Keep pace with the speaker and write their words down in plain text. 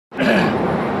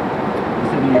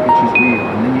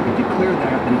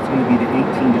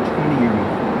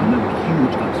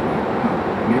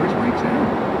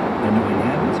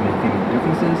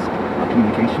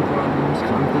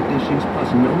issues, plus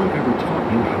no one ever taught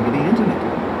you how to be intimate.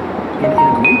 In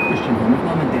a great Christian home, if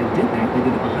mom and dad did that, they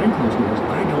did it behind closed doors.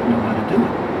 I don't know how to do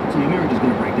it. So your marriage is going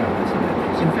to break down. That's the bad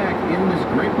news. In fact, in this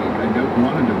great book, I Don't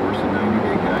Want a Divorce, a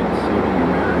 90-Day Guide to Saving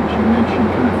Your Marriage, you mentioned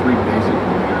kind of 3 basic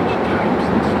marriage types.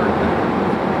 Let's start there.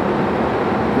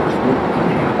 First, we're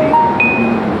unhappy and not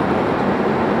willing to work on it.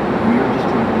 Our marriage is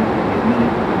struggling. We admit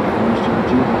it. We almost charge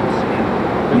you once.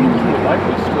 And you would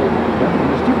likely still be together.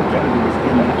 There's different categories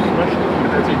in that. Especially if you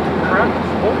put it into practice.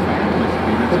 Both families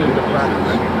put it into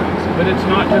practice. But it's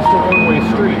not just a one-way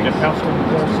street. It has to be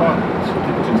both sides.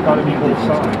 It's got to be both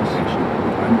sides.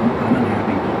 I'm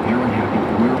unhappy. You're unhappy.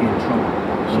 We're in trouble.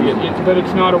 See, but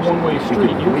it's not a one-way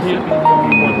street. You can't be the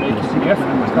only one making the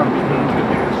effort. It's got to be me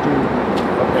too.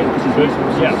 Okay.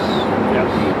 Yes.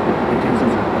 Yes.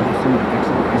 Intentions are awesome.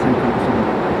 Exercise and purposeful.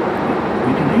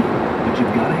 You can make it, but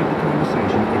you've got to have the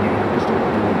conversation, and you have to start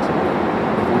doing something.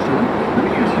 Unfortunately, let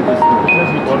me ask you this.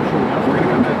 Because he loves you enough. We're going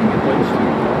to come back and get those 2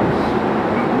 parts.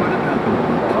 But what about the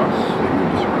loss that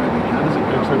you're describing? How does it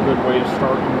go? It's a good way to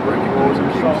start and roll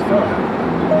yourself up.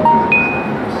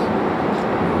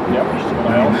 Yep, but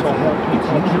I also hold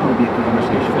people accountable.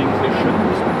 There's things they shouldn't.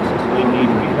 They need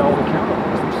to be held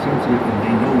accountable. They're sensitive and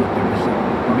they know what they're missing.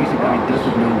 The basic guy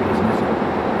doesn't know what he's missing.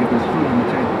 If there's food on the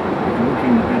table, if we're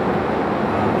working in the bedroom,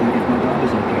 if my dog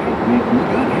is okay, we're good.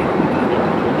 Hey, we're good.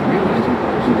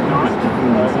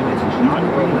 Realizing it's not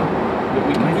bringing up.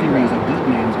 My theory is a good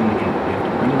man's going to get it. You have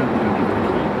to bring it up. They're going to be very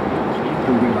clear.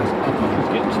 He'll realize, He's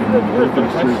getting to the word, but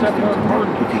if I step on hard,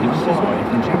 if he loves his wife,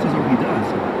 then chances are he does.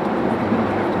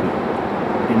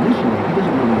 Initially, he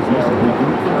doesn't know what he's missing. He'll do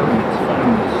it for minutes, 5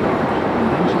 minutes start.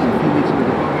 Eventually, a few weeks into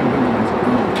the program, he'll realize,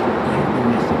 oh, I've been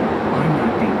missing. I'm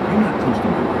not deep. I'm not close to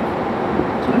my wife.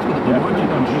 So that's what the one you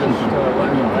don't just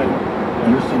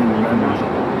you're sitting in the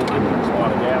miserable. I'm going to spot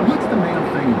it out. What's the main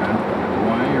thing about that?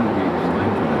 Why are we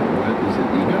blind to that? What is it?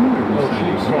 Ego? Or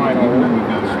she's fine. Even though we've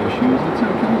got our issues, it's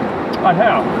okay. I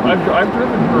have. I've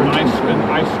driven her in ice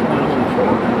storms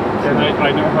before, and I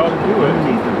know how to do it.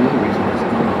 The real reason is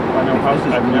I know how.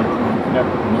 I've never.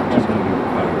 Much is going to be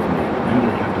required from me. I'm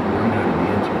going to have to learn how to be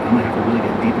into it. I'm going to have to really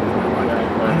get deeper with my wife.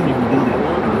 I don't want to do that.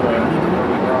 I don't know how to do it.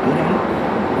 I'm not good at it.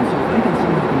 And so if I can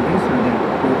somehow convince her that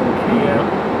we're okay,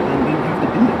 then we don't have to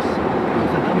do this. It's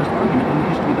the dumbest argument in the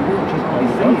history of the world. She's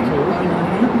always saying, I'm not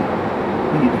happy.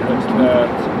 We need to have this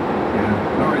conversation. Yeah.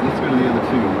 All right, let's go to the other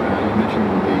 2. You mentioned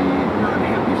the we're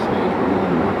unhappy stage. We're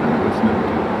willing to work on it. What's number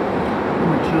 2?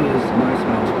 Number 2 is my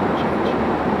spouse will change.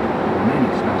 Many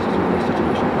spouses are in this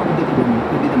situation. Probably the woman,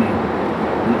 could be the man.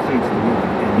 Let's say it's the woman,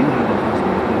 and you have a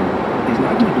husband who is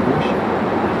not going to divorce you,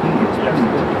 but he is pretty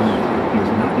much done with you. He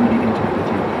is not going to be intimate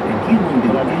with you, and he won't do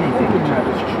anything to try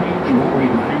to change. He won't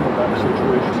read my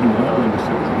situation. He won't go into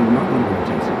seminary. He will not go to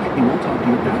intensive. He won't talk to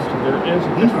your pastor. There is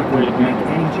a He's not different going way to to make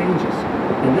any changes.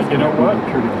 And this you know what?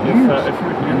 Period of years, if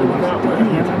you're handling that way,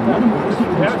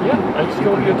 I'd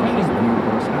still be attending.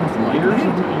 Years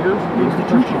of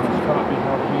Christians taught me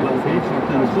how to handle things.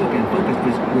 His book and focus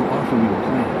is will offer you a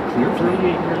plan, a clear plan.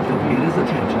 38 years He'll get his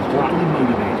attention, hopefully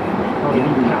motivate him, get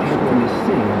him to repent from his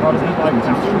sin. How to be like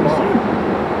Pastor Bob.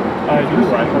 I do.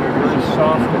 I have a very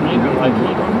soft demeanor like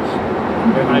he does.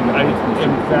 And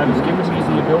that has given me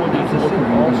the ability to look at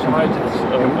all sides of the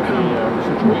situation.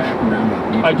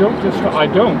 I don't because I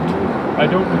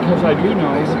do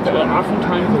know that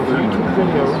oftentimes those YouTube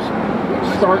videos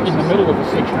start in the middle of a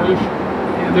situation.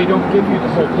 They don't give you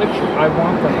the whole picture. I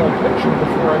want the whole picture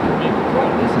before I can make a call.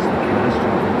 This is the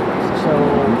catastrophic crisis. So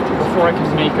before I can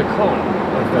make a call,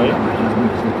 okay? My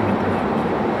husband is looking at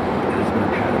pornography. It has been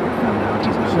a pattern. I found out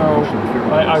he's got so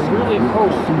I really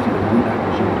hope Susie to move back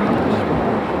when she was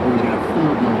or he's got a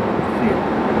full-blown fear.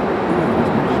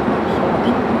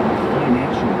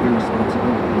 Financial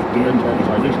irresponsibility. He's gambled.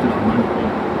 He's wasted on money.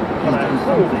 But I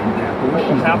hope what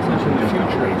will happen in the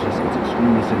future,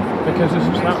 because this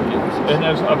is not, and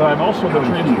I'm also the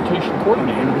transportation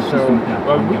coordinator, so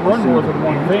we run more than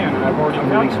one van, and I've already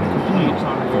had some complaints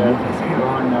on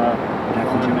one of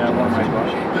my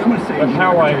buses. But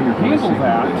how I handle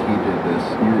that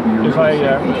is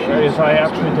I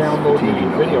actually download the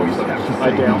video first.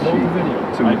 I download the video.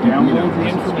 I download the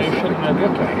information and I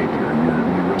look at it.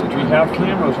 We have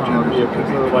cameras on our vehicles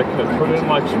that are like put in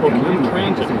like Spokane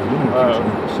Transit.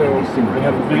 So we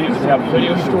have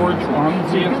video storage on the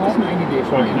vehicle,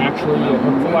 so I can actually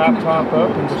hook the laptop up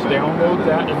and just download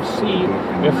that and see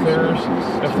if there's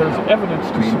evidence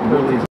to support